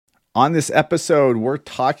On this episode, we're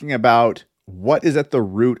talking about what is at the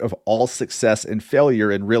root of all success and failure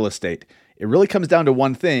in real estate. It really comes down to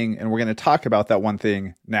one thing, and we're going to talk about that one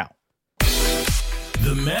thing now.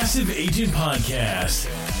 The Massive Agent Podcast,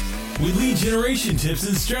 with lead generation tips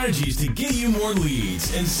and strategies to get you more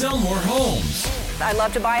leads and sell more homes. I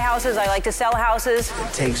love to buy houses. I like to sell houses.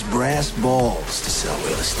 It takes brass balls to sell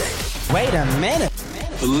real estate. Wait a minute.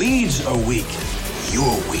 The leads are weak.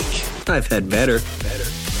 You're weak. I've had better.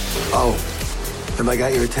 Oh, have I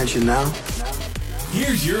got your attention now?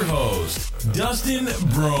 Here's your host, Dustin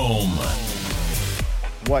Brome.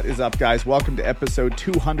 What is up, guys? Welcome to episode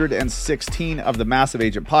 216 of the Massive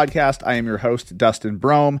Agent Podcast. I am your host, Dustin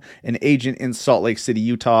Brome, an agent in Salt Lake City,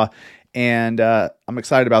 Utah, and I'm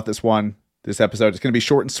excited about this episode. It's going to be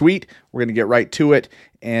short and sweet. We're going to get right to it,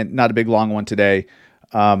 and not a big, long one today.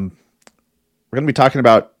 We're going to be talking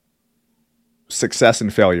about success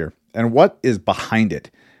and failure and what is behind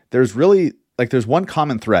it. There's one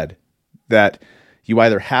common thread that you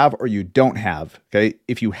either have or you don't have. Okay.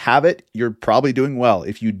 If you have it, you're probably doing well.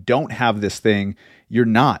 If you don't have this thing, you're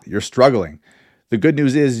not. You're struggling. The good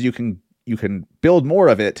news is you can build more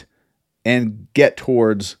of it and get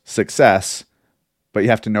towards success, but you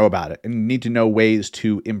have to know about it and you need to know ways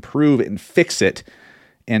to improve and fix it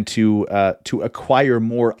and to acquire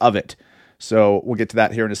more of it. So we'll get to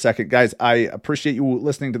that here in a second. Guys, I appreciate you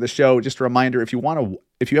listening to the show. Just a reminder, if you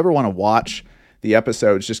ever want to watch the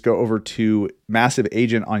episodes, just go over to Massive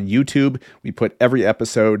Agent on YouTube. We put every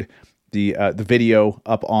episode, the video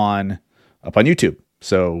up on YouTube.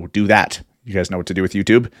 So do that. You guys know what to do with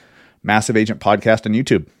YouTube. Massive Agent Podcast on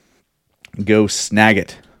YouTube. Go snag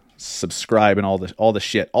it. Subscribe and all the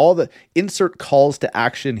shit. All the insert calls to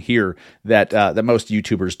action here that most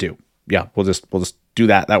YouTubers do. Yeah, we'll just do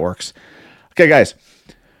that. That works. Okay, guys.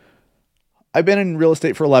 I've been in real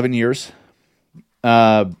estate for 11 years.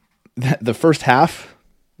 The first half,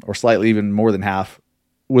 or slightly even more than half,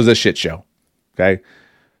 was a shit show. Okay.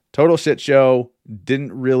 Total shit show.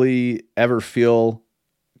 Didn't really ever feel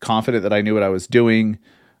confident that I knew what I was doing.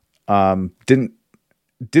 I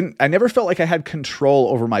never felt like I had control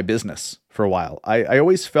over my business for a while. I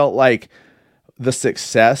always felt like the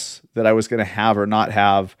success that I was going to have or not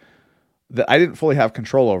have, that I didn't fully have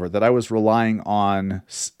control over, that I was relying on.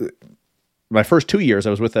 My first 2 years, I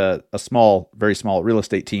was with a very small real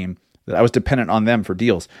estate team that I was dependent on them for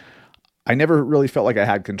deals. I never really felt like I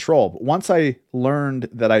had control. But once I learned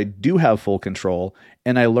that I do have full control,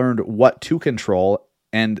 and I learned what to control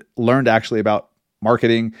and learned actually about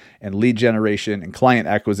marketing and lead generation and client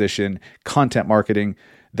acquisition, content marketing,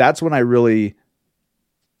 that's when I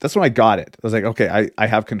got it. I was like, okay, I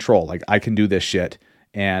have control. Like, I can do this shit,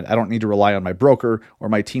 and I don't need to rely on my broker or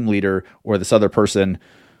my team leader or this other person.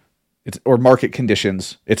 Or market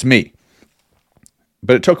conditions. It's me.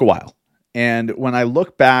 But it took a while. And when I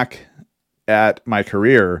look back at my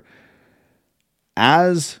career,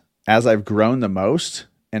 as I've grown the most,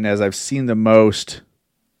 and as I've seen the most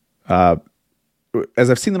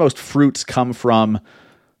fruits come from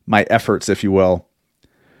my efforts, if you will,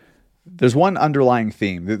 there's one underlying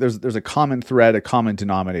theme. There's a common thread, a common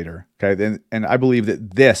denominator. Okay, and I believe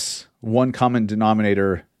that this one common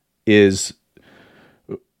denominator is.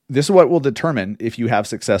 This is what will determine if you have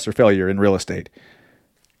success or failure in real estate.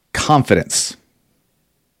 Confidence.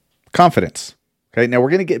 Okay, now we're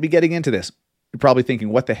going to be getting into this. You're probably thinking,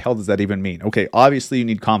 what the hell does that even mean? Okay, obviously you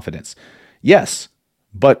need confidence. Yes,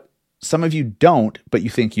 but some of you don't, but you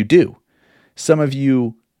think you do. Some of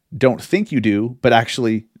you don't think you do, but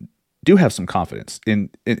actually do have some confidence. And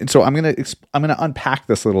so I'm going to unpack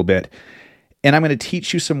this a little bit, and I'm going to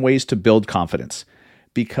teach you some ways to build confidence,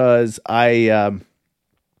 because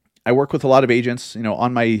I work with a lot of agents,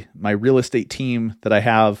 on my real estate team that I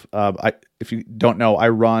have. If you don't know, I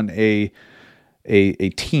run a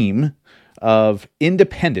team of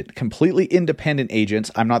completely independent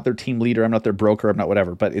agents. I'm not their team leader. I'm not their broker. I'm not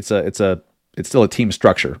whatever, but it's still a team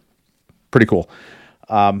structure. Pretty cool.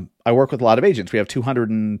 I work with a lot of agents. We have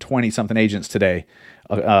 220 something agents today,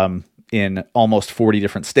 in almost 40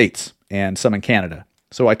 different states and some in Canada.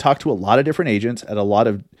 So I talk to a lot of different agents at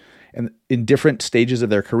and in different stages of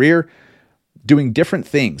their career, doing different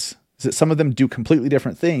things. Some of them do completely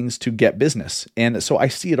different things to get business. And so I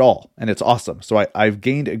see it all, and it's awesome. So I've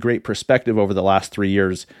gained a great perspective over the last 3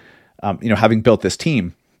 years, having built this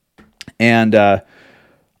team. And I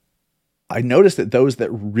noticed that those that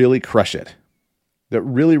really crush it,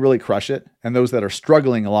 and those that are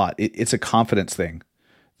struggling a lot, it's a confidence thing.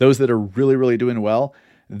 Those that are really, really doing well,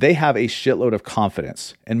 they have a shitload of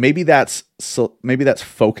confidence. And maybe that's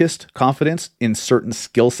focused confidence in certain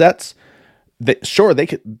skill sets that, sure,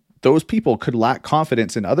 those people could lack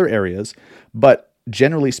confidence in other areas, but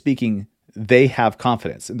generally speaking, they have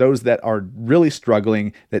confidence. And those that are really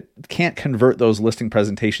struggling, that can't convert those listing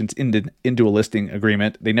presentations into a listing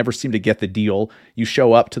agreement, they never seem to get the deal. You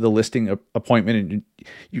show up to the listing appointment and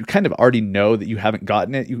you kind of already know that you haven't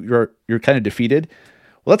gotten it. You're kind of defeated.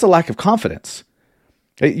 Well, that's a lack of confidence.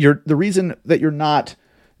 The reason that you're not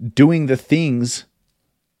doing the things,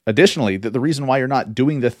 additionally, the reason why you're not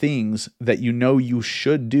doing the things that you know you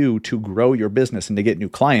should do to grow your business and to get new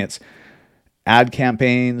clients, ad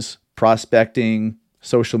campaigns, prospecting,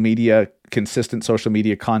 social media, consistent social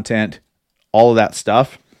media content, all of that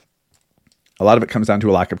stuff, a lot of it comes down to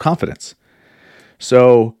a lack of confidence.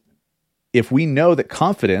 So if we know that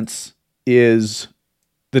confidence is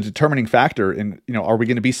the determining factor in, are we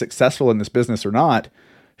going to be successful in this business or not,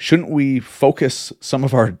 shouldn't we focus some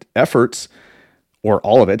of our efforts, or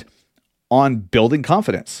all of it, on building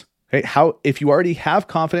confidence? Okay, if you already have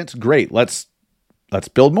confidence, great. Let's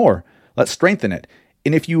build more. Let's strengthen it.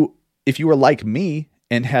 And if you were like me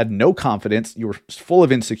and had no confidence, you were full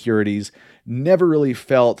of insecurities, never really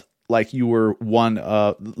felt like you were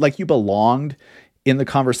like you belonged in the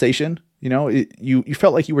conversation, you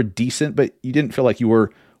felt like you were decent, but you didn't feel like you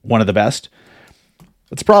were one of the best.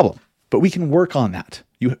 That's a problem, but we can work on that.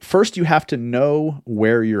 First, you have to know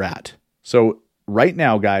where you're at. So right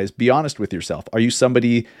now, guys, be honest with yourself. Do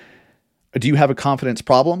you have a confidence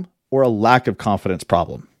problem or a lack of confidence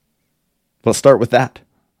problem? Let's start with that.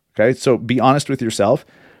 Okay. So be honest with yourself.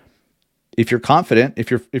 If you're confident,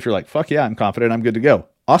 if you're like, fuck yeah, I'm confident, I'm good to go.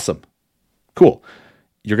 Awesome. Cool.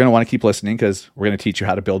 You're going to want to keep listening because we're going to teach you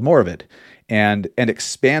how to build more of it and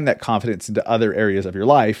expand that confidence into other areas of your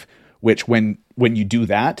life, which when you do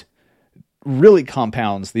that, really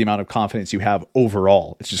compounds the amount of confidence you have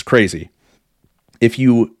overall. It's just crazy. If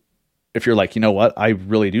you're like, you know what, I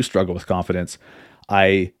really do struggle with confidence.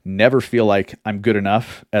 I never feel like I'm good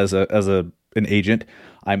enough as an agent.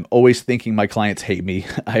 I'm always thinking my clients hate me.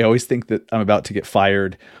 I always think that I'm about to get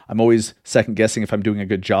fired. I'm always second guessing if I'm doing a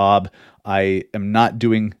good job. I am not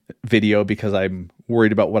doing video because I'm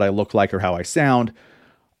worried about what I look like or how I sound.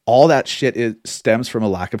 All that shit stems from a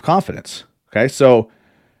lack of confidence. Okay. So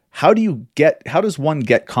how does one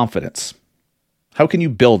get confidence? How can you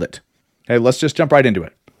build it? Okay. Let's just jump right into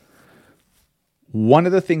it. One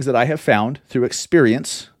of the things that I have found through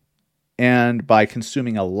experience and by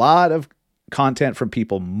consuming a lot of content from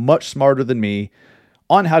people much smarter than me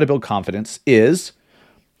on how to build confidence is,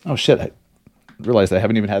 oh shit, I realized I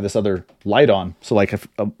haven't even had this other light on. So like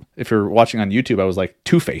if you're watching on YouTube, I was like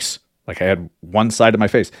two-face, like I had one side of my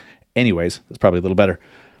face. Anyways, that's probably a little better.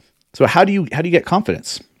 So how do you get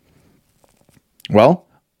confidence? Well,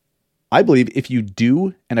 I believe if you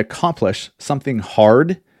do and accomplish something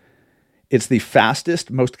hard, it's the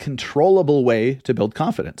fastest, most controllable way to build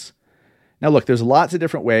confidence. Now, look, there's lots of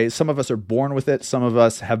different ways. Some of us are born with it. Some of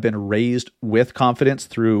us have been raised with confidence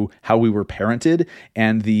through how we were parented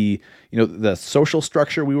and the social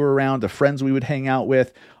structure we were around, the friends we would hang out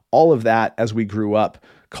with. All of that, as we grew up,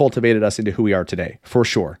 cultivated us into who we are today, for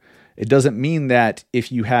sure. It doesn't mean that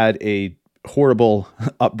if you had a horrible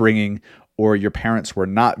upbringing or your parents were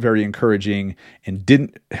not very encouraging and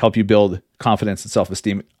didn't help you build confidence and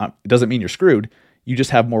self-esteem, it doesn't mean you're screwed. You just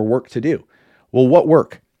have more work to do. Well, what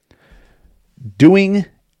work? Doing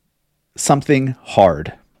something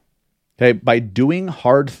hard. Okay, by doing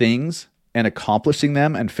hard things and accomplishing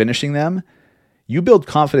them and finishing them, you build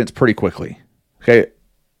confidence pretty quickly. Okay,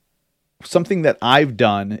 something that I've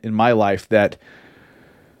done in my life that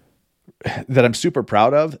I'm super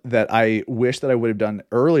proud of, that I wish that I would have done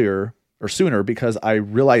earlier or sooner, because I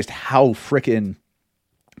realized how freaking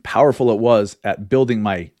powerful it was at building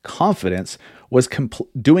my confidence, was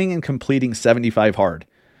doing and completing 75 hard.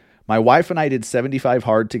 My wife and I did 75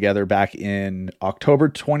 hard together back in October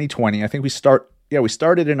 2020. I think we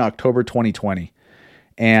started in October 2020.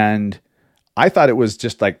 And I thought it was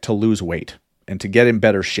just like to lose weight and to get in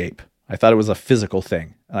better shape. I thought it was a physical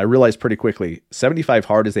thing. And I realized pretty quickly, 75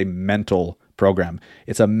 hard is a mental program.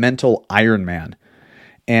 It's a mental Ironman.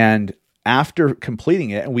 And after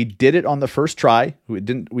completing it, and we did it on the first try, we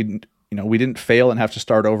didn't fail and have to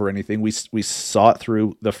start over or anything. We saw it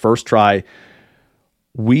through the first try.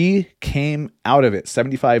 We came out of it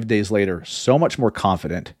 75 days later so much more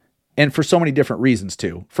confident, and for so many different reasons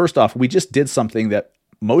too. First off, we just did something that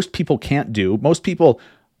most people can't do. Most people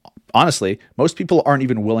aren't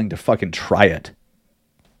even willing to fucking try it.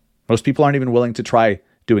 Most people aren't even willing to try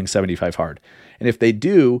doing 75 hard. And if they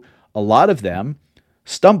do, a lot of them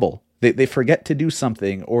stumble. They forget to do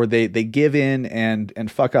something, or they give in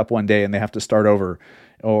and fuck up one day and they have to start over.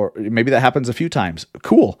 Or maybe that happens a few times.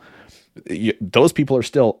 Cool. Those people are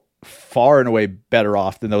still far and away better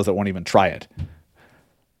off than those that won't even try it.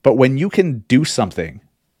 But when you can do something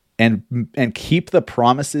and keep the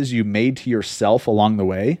promises you made to yourself along the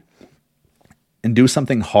way and do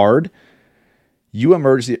something hard, you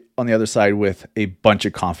emerge on the other side with a bunch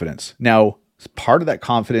of confidence. Now, part of that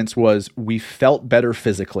confidence was we felt better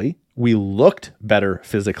physically. We looked better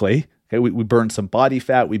physically. Okay, we burned some body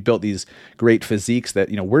fat. We built these great physiques that,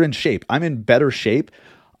 we're in shape. I'm in better shape.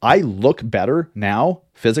 I look better now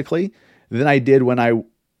physically than I did when I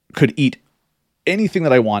could eat anything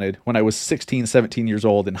that I wanted when I was 16, 17 years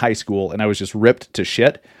old in high school and I was just ripped to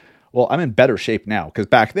shit. Well, I'm in better shape now because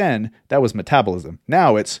back then that was metabolism.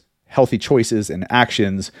 Now it's healthy choices and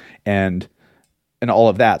actions and all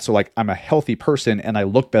of that. So like I'm a healthy person and I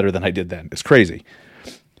look better than I did then. It's crazy.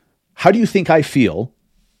 How do you think I feel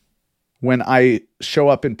when I show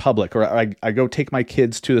up in public or I go take my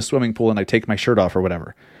kids to the swimming pool and I take my shirt off or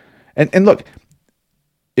whatever? And look,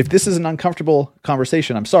 if this is an uncomfortable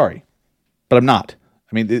conversation, I'm sorry, but I'm not.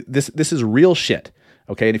 I mean, this is real shit.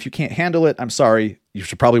 Okay. And if you can't handle it, I'm sorry. You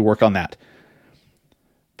should probably work on that.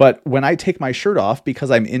 But when I take my shirt off because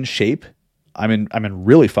I'm in shape, I'm in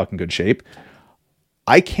really fucking good shape,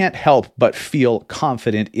 I can't help but feel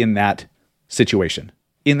confident in that situation,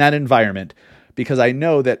 in that environment, because I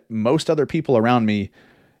know that most other people around me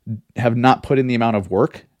have not put in the amount of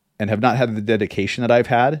work and have not had the dedication that I've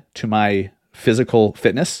had to my physical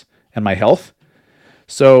fitness and my health.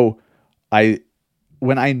 So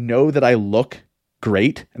when I know that I look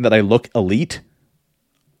great and that I look elite,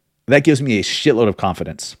 that gives me a shitload of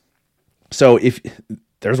confidence. So if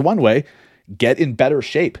there's one way, get in better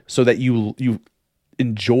shape so that you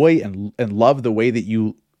enjoy and love the way that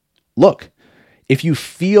you look. If you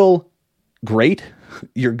feel great,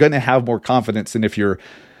 you're going to have more confidence than if you're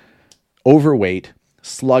overweight,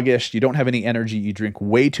 sluggish, you don't have any energy, you drink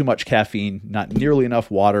way too much caffeine, not nearly enough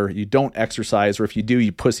water, you don't exercise, or if you do,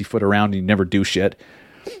 you pussyfoot around and you never do shit.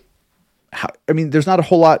 There's not a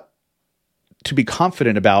whole lot to be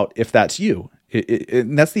confident about if that's you.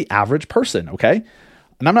 And that's the average person, okay?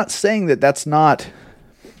 And I'm not saying that that's not...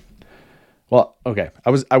 Well, okay,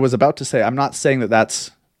 I was about to say, I'm not saying that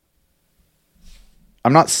that's...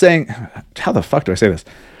 I'm not saying... How the fuck do I say this?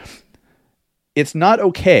 It's not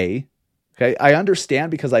okay, okay? I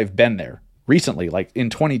understand because I've been there recently. Like in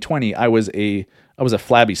 2020, I was a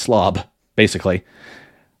flabby slob, basically.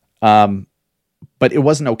 But it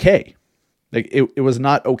wasn't okay. Like it was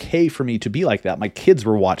not okay for me to be like that. My kids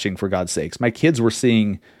were watching, for God's sakes. My kids were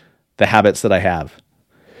seeing the habits that I have.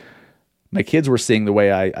 My kids were seeing the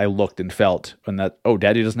way I looked and felt, and that, oh,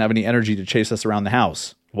 daddy doesn't have any energy to chase us around the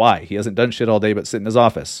house. Why? He hasn't done shit all day but sit in his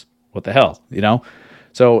office. What the hell,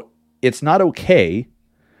 So it's not okay,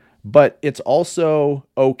 but it's also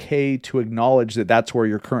okay to acknowledge that that's where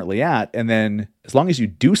you're currently at. And then as long as you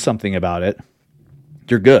do something about it,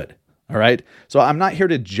 you're good. All right. So I'm not here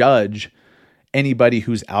to judge anybody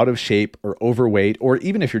who's out of shape or overweight, or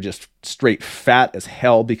even if you're just straight fat as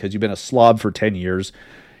hell because you've been a slob for 10 years,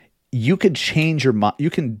 you could change your mind. You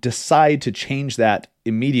can decide to change that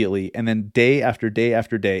immediately. And then day after day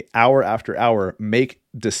after day, hour after hour, make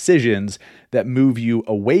decisions that move you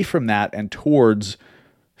away from that and towards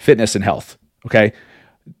fitness and health. Okay.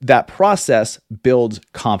 That process builds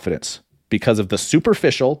confidence because of the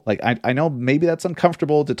superficial. Like I know maybe that's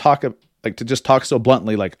uncomfortable to talk about, like to just talk so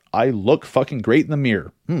bluntly, like I look fucking great in the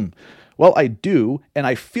mirror. Well, I do. And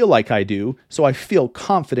I feel like I do. So I feel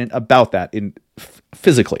confident about that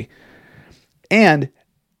physically. And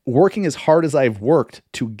working as hard as I've worked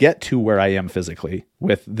to get to where I am physically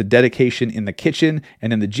with the dedication in the kitchen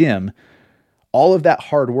and in the gym, all of that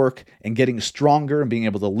hard work and getting stronger and being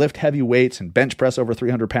able to lift heavy weights and bench press over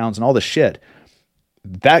 300 pounds and all this shit,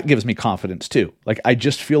 that gives me confidence too. Like I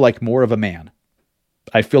just feel like more of a man.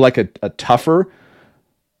 I feel like a tougher,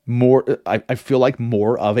 I feel like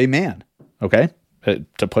more of a man, okay?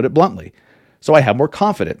 To put it bluntly. So I have more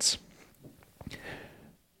confidence.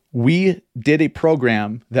 We did a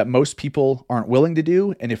program that most people aren't willing to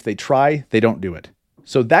do, and if they try, they don't do it.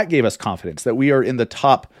 So that gave us confidence that we are in the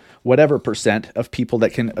top whatever percent of people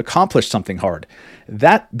that can accomplish something hard.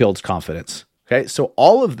 That builds confidence, okay? So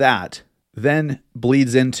all of that then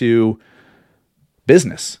bleeds into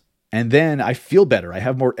business. And then I feel better. I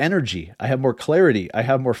have more energy. I have more clarity. I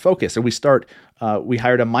have more focus. And we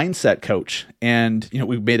hired a mindset coach, and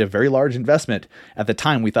we made a very large investment. At the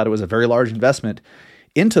time, we thought it was a very large investment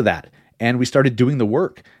into that. And we started doing the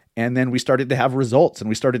work. And then we started to have results, and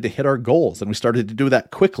we started to hit our goals, and we started to do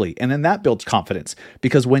that quickly. And then that builds confidence,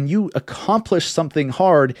 because when you accomplish something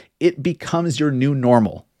hard, it becomes your new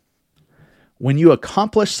normal. When you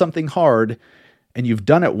accomplish something hard and you've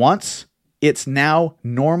done it once, It's now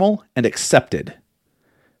normal and accepted.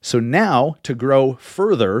 So now to grow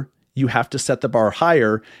further, you have to set the bar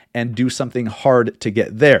higher and do something hard to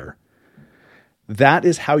get there. That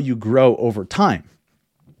is how you grow over time.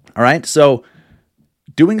 All right. So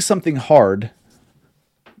doing something hard,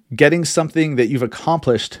 getting something that you've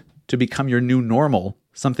accomplished to become your new normal,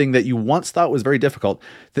 something that you once thought was very difficult.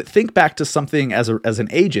 Think back to something as an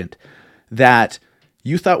agent that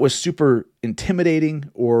you thought was super intimidating,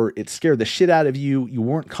 or it scared the shit out of you. You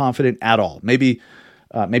weren't confident at all. Maybe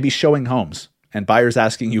showing homes and buyers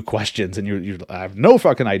asking you questions and you I have no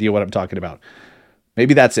fucking idea what I'm talking about.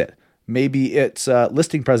 Maybe that's it. Maybe it's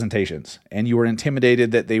listing presentations and you were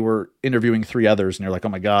intimidated that they were interviewing 3 others and you're like, oh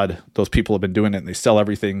my God, those people have been doing it and they sell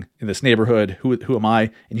everything in this neighborhood. Who am I?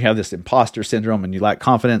 And you have this imposter syndrome and you lack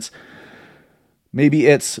confidence. Maybe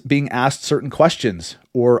it's being asked certain questions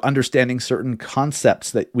or understanding certain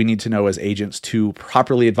concepts that we need to know as agents to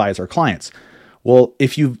properly advise our clients. Well,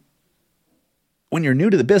 when you're new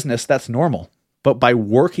to the business, that's normal. But by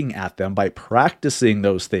working at them, by practicing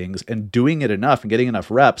those things and doing it enough and getting enough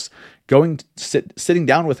reps, sitting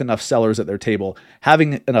down with enough sellers at their table,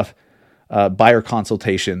 having enough buyer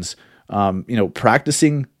consultations,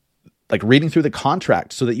 practicing, like reading through the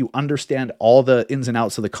contract so that you understand all the ins and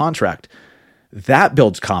outs of the contract, that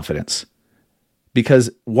builds confidence. Because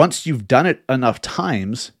once you've done it enough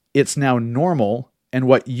times, it's now normal. And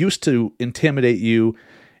what used to intimidate you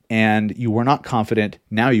and you were not confident,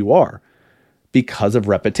 now you are. Because of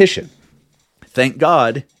repetition. Thank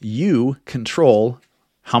God you control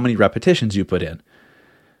how many repetitions you put in.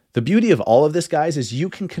 The beauty of all of this, guys, is you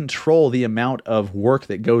can control the amount of work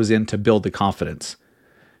that goes in to build the confidence.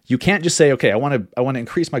 You can't just say, okay, I want to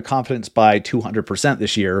increase my confidence by 200%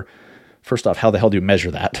 this year. First off, how the hell do you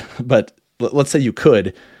measure that? But let's say you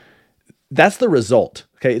could. That's the result.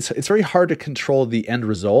 Okay, it's very hard to control the end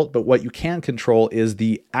result, but what you can control is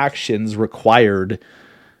the actions required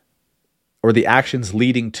or the actions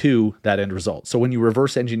leading to that end result. So when you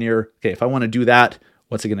reverse engineer, okay, if I want to do that,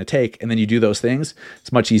 what's it going to take? And then you do those things,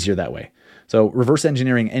 it's much easier that way. So reverse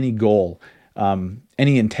engineering any goal,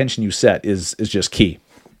 any intention you set is just key.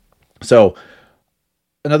 So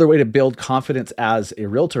another way to build confidence as a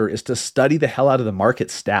realtor is to study the hell out of the market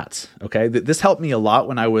stats. Okay, this helped me a lot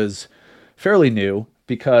when I was fairly new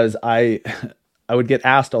because I would get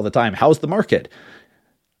asked all the time, how's the market?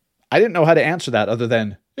 I didn't know how to answer that other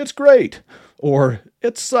than, it's great, or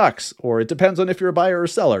it sucks, or it depends on if you're a buyer or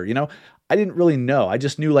seller. I didn't really know. I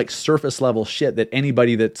just knew like surface level shit that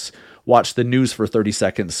anybody that's watched the news for 30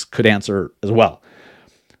 seconds could answer as well.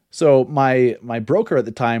 So my broker at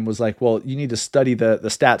the time was like, well, you need to study the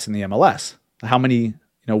stats in the MLS. How many,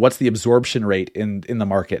 what's the absorption rate in the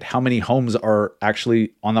market? How many homes are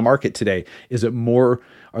actually on the market today?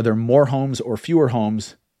 Are there more homes or fewer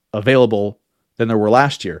homes available than there were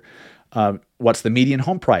last year? What's the median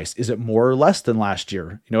home price? Is it more or less than last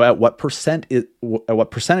year? At what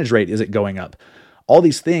percentage rate is it going up? All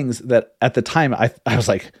these things that at the time I was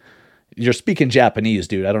like, you're speaking Japanese,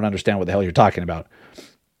 dude. I don't understand what the hell you're talking about.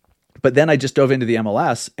 But then I just dove into the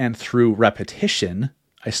MLS, and through repetition,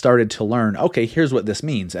 I started to learn, okay, here's what this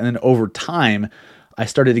means. And then over time, I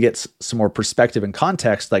started to get some more perspective and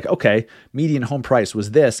context, like, okay, median home price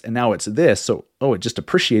was this, and now it's this. So, it just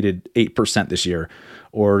appreciated 8% this year,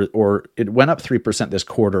 or it went up 3% this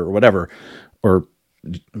quarter, or whatever. Or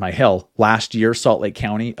last year, Salt Lake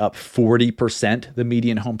County up 40%. The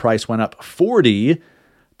median home price went up 40%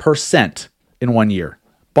 in 1 year.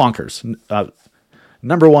 Bonkers.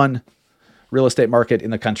 Number one real estate market in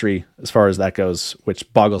the country as far as that goes,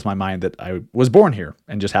 which boggles my mind that I was born here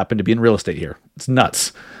and just happened to be in real estate here. It's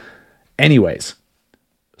nuts. Anyways,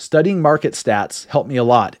 studying market stats helped me a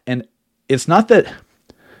lot. And it's not that,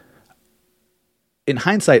 in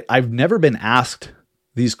hindsight, I've never been asked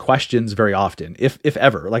these questions very often, if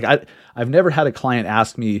ever. Like I've never had a client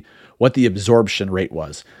ask me what the absorption rate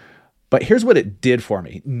was. But here's what it did for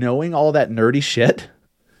me. Knowing all that nerdy shit,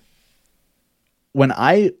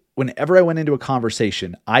 whenever I went into a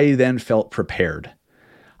conversation, I then felt prepared.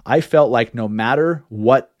 I felt like no matter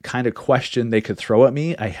what kind of question they could throw at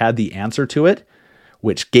me, I had the answer to it,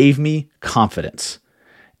 which gave me confidence.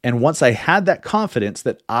 And once I had that confidence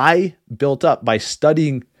that I built up by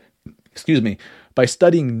studying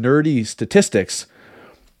nerdy statistics,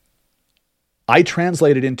 I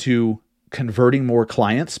translated into converting more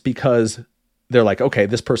clients because they're like, okay,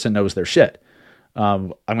 this person knows their shit.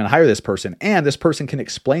 I'm going to hire this person, and this person can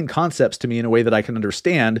explain concepts to me in a way that I can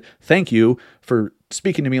understand. Thank you for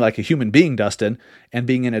speaking to me like a human being, Dustin, and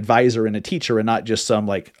being an advisor and a teacher and not just some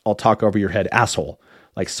like, I'll talk over your head asshole,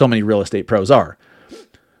 like so many real estate pros are.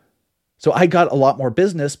 So I got a lot more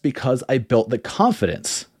business because I built the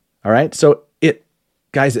confidence. All right. So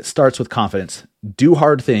guys, it starts with confidence. Do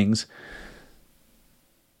hard things.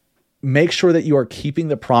 Make sure that you are keeping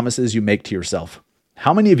the promises you make to yourself.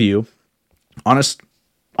 How many of you, honest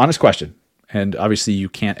question, and obviously you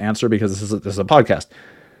can't answer because this is a podcast,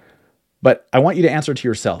 but I want you to answer to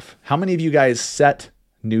yourself. How many of you guys set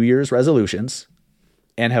New Year's resolutions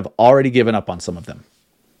and have already given up on some of them?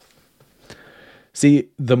 See,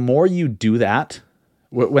 the more you do that,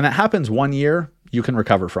 when that happens one year, you can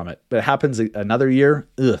recover from it. But it happens another year,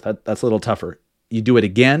 that's a little tougher. You do it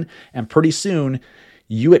again, and pretty soon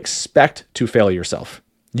you expect to fail yourself.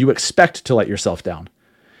 You expect to let yourself down.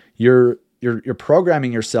 You're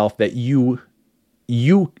programming yourself that you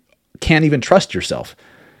can't even trust yourself.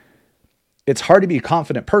 It's hard to be a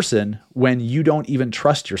confident person when you don't even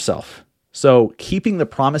trust yourself. So keeping the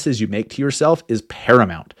promises you make to yourself is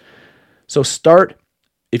paramount. So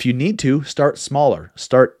if you need to, start smaller.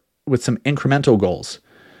 Start with some incremental goals,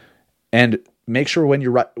 and make sure when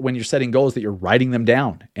you're setting goals that you're writing them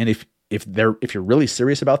down. And if you're really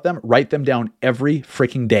serious about them, write them down every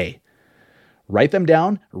freaking day. Write them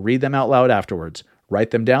down, read them out loud afterwards.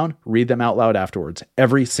 Write them down, read them out loud afterwards,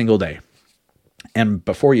 every single day. And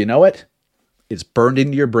before you know it, it's burned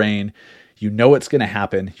into your brain. You know it's going to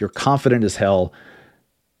happen. You're confident as hell.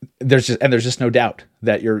 There's just no doubt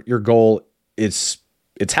that your goal it's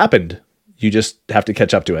happened. You just have to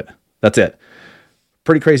catch up to it. That's it.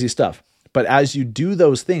 Pretty crazy stuff. But as you do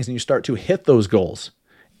those things and you start to hit those goals,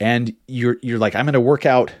 and you're like, I'm going to work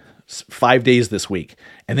out 5 days this week,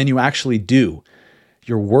 and then you actually do,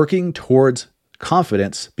 you're working towards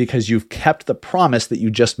confidence because you've kept the promise that you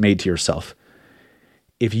just made to yourself.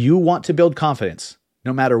 If you want to build confidence,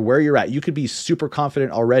 no matter where you're at, you could be super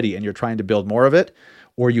confident already and you're trying to build more of it,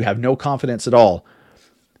 or you have no confidence at all.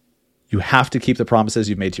 You have to keep the promises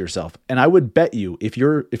you've made to yourself. And I would bet you, if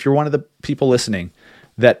you're one of the people listening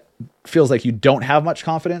that feels like you don't have much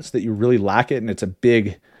confidence, that you really lack it, and it's a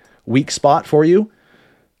big weak spot for you,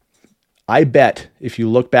 I bet if you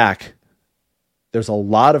look back, there's a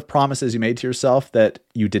lot of promises you made to yourself that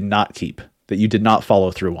you did not keep, that you did not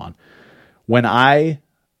follow through on. When I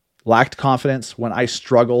lacked confidence, when I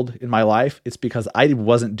struggled in my life, it's because I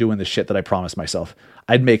wasn't doing the shit that I promised myself.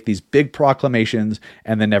 I'd make these big proclamations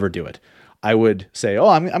and then never do it. I would say, "Oh,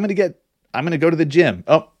 I'm going to go to the gym."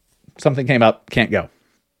 Oh, something came up, can't go.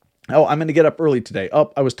 Oh, I'm going to get up early today.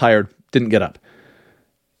 Oh, I was tired, didn't get up.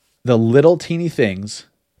 The little teeny things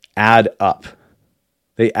add up.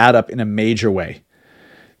 They add up in a major way.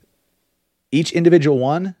 Each individual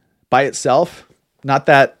one by itself, not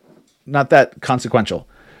that consequential,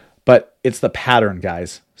 but it's the pattern,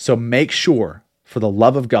 guys. So make sure, for the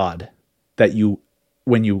love of God, that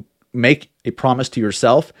when you make a promise to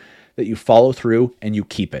yourself, that you follow through and you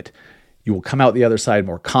keep it. You will come out the other side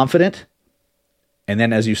more confident. And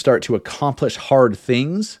then as you start to accomplish hard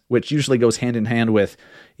things, which usually goes hand in hand with,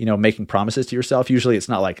 making promises to yourself. Usually it's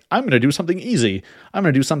not like, I'm going to do something easy. I'm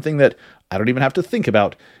going to do something that I don't even have to think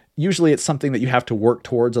about. Usually it's something that you have to work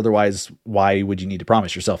towards. Otherwise, why would you need to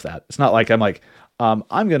promise yourself that? It's not like I'm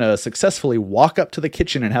going to successfully walk up to the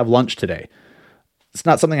kitchen and have lunch today. It's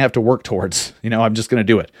not something I have to work towards. I'm just going to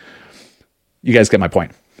do it. You guys get my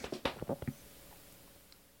point.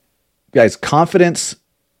 Guys, confidence,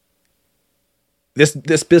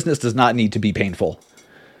 this business does not need to be painful.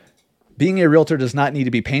 Being a realtor does not need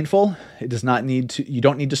to be painful. You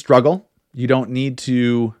don't need to struggle. You don't need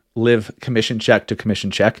to live commission check to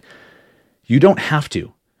commission check. You don't have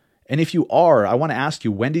to. And if you are, I want to ask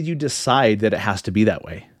you, when did you decide that it has to be that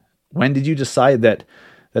way? When did you decide that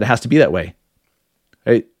it has to be that way?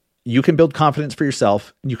 Right? You can build confidence for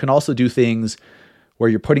yourself. And you can also do things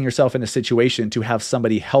where you're putting yourself in a situation to have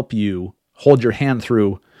somebody help you hold your hand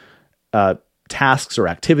through tasks or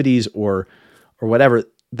activities or whatever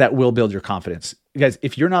that will build your confidence. You guys,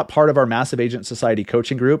 if you're not part of our Massive Agent Society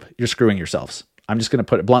coaching group, you're screwing yourselves. I'm just going to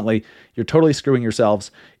put it bluntly. You're totally screwing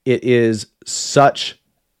yourselves. It is such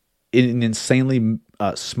an insanely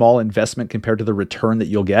small investment compared to the return that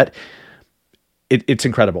you'll get. It's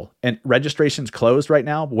incredible. And registration's closed right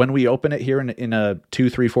now. When we open it here in 2,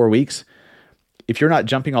 3, 4 weeks, if you're not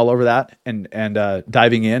jumping all over that and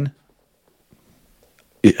diving in,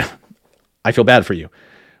 I feel bad for you.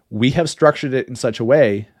 We have structured it in such a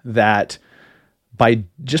way that by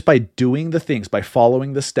doing the things, by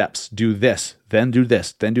following the steps, do this, then do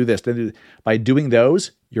this, then do this, then do this. By doing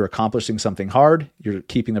those, you're accomplishing something hard. You're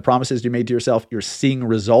keeping the promises you made to yourself. You're seeing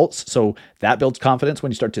results. So that builds confidence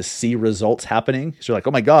when you start to see results happening. So you're like,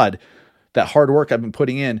 oh my God, that hard work I've been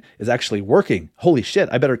putting in is actually working. Holy shit,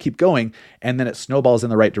 I better keep going. And then it snowballs in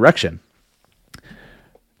the right direction.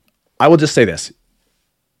 I will just say this.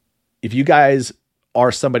 If you guys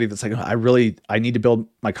are somebody that's like, I need to build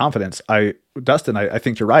my confidence. Dustin, I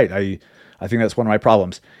think you're right. I think that's one of my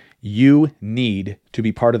problems. You need to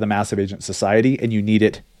be part of the Massive Agent Society, and you need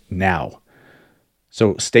it now.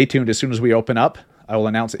 So stay tuned. As soon as we open up, I will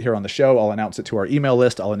announce it here on the show. I'll announce it to our email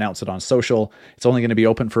list. I'll announce it on social. It's only going to be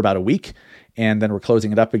open for about a week, and then we're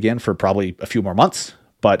closing it up again for probably a few more months.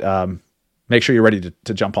 But make sure you're ready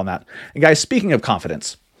to jump on that. And guys, speaking of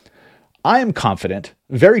confidence, I am confident,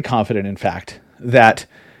 very confident, in fact, that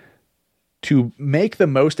to make the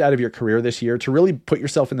most out of your career this year, to really put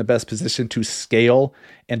yourself in the best position to scale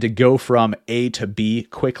and to go from A to B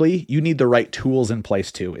quickly, you need the right tools in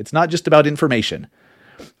place too. It's not just about information.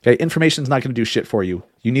 Okay, information is not going to do shit for you.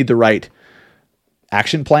 You need the right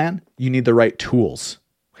action plan. You need the right tools.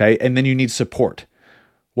 Okay, and then you need support.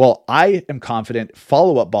 Well, I am confident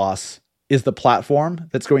Follow Up Boss is the platform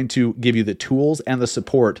that's going to give you the tools and the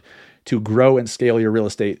support to grow and scale your real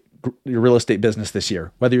estate business this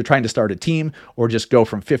year. Whether you're trying to start a team or just go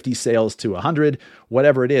from 50 sales to 100,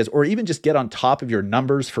 whatever it is, or even just get on top of your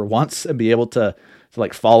numbers for once and be able to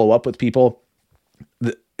like follow up with people.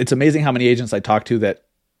 It's amazing how many agents I talk to that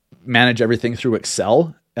manage everything through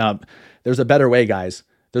Excel. There's a better way, guys.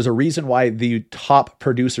 There's a reason why the top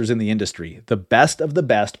producers in the industry, the best of the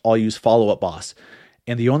best, all use Follow Up Boss.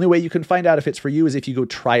 And the only way you can find out if it's for you is if you go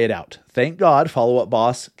try it out. Thank God Follow Up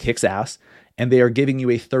Boss kicks ass, and they are giving you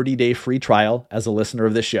a 30-day free trial as a listener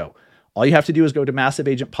of this show. All you have to do is go to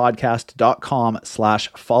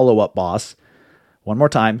massiveagentpodcast.com/followupboss. One more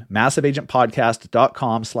time,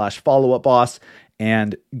 massiveagentpodcast.com/followupboss,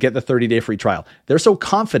 and get the 30-day free trial. They're so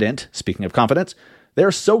confident, speaking of confidence,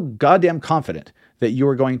 they're so goddamn confident that you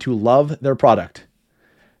are going to love their product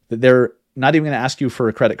that they're not even going to ask you for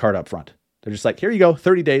a credit card up front. They're just like, here you go,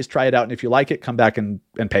 30 days, try it out. And if you like it, come back and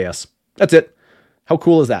pay us. That's it. How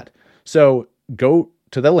cool is that? So go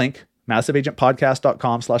to the link,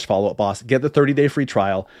 massiveagentpodcast.com/followupboss, get the 30-day free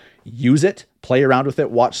trial, use it, play around with it,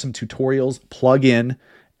 watch some tutorials, plug in,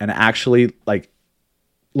 and actually like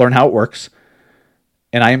learn how it works.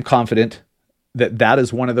 And I am confident that that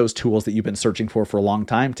is one of those tools that you've been searching for a long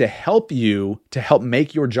time to help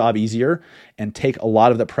make your job easier and take a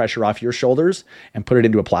lot of the pressure off your shoulders and put it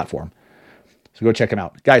into a platform. So go check them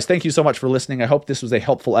out. Guys, thank you so much for listening. I hope this was a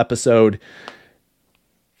helpful episode.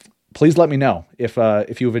 Please let me know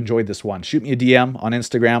if you've enjoyed this one. Shoot me a DM on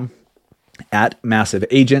Instagram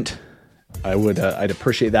 @MassiveAgent. I'd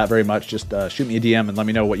appreciate that very much. Just shoot me a DM and let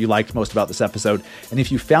me know what you liked most about this episode. And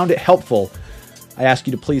if you found it helpful, I ask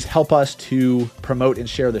you to please help us to promote and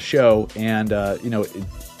share the show. And the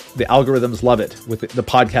algorithms love it. With the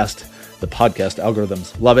podcast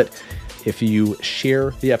algorithms love it. If you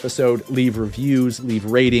share the episode, leave reviews, leave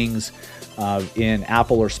ratings in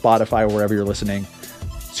Apple or Spotify or wherever you're listening.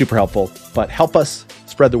 Super helpful. But help us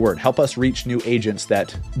spread the word. Help us reach new agents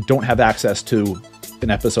that don't have access to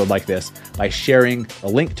an episode like this by sharing a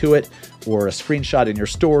link to it or a screenshot in your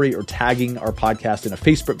story or tagging our podcast in a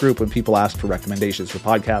Facebook group when people ask for recommendations for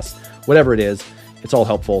podcasts. Whatever it is, it's all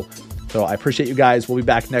helpful. So I appreciate you guys. We'll be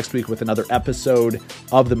back next week with another episode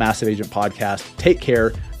of the Massive Agent Podcast. Take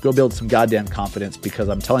care. Go build some goddamn confidence, because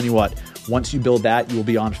I'm telling you what, once you build that, you will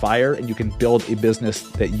be on fire and you can build a business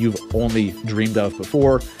that you've only dreamed of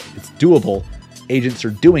before. It's doable. Agents are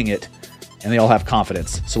doing it and they all have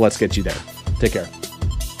confidence. So let's get you there. Take care.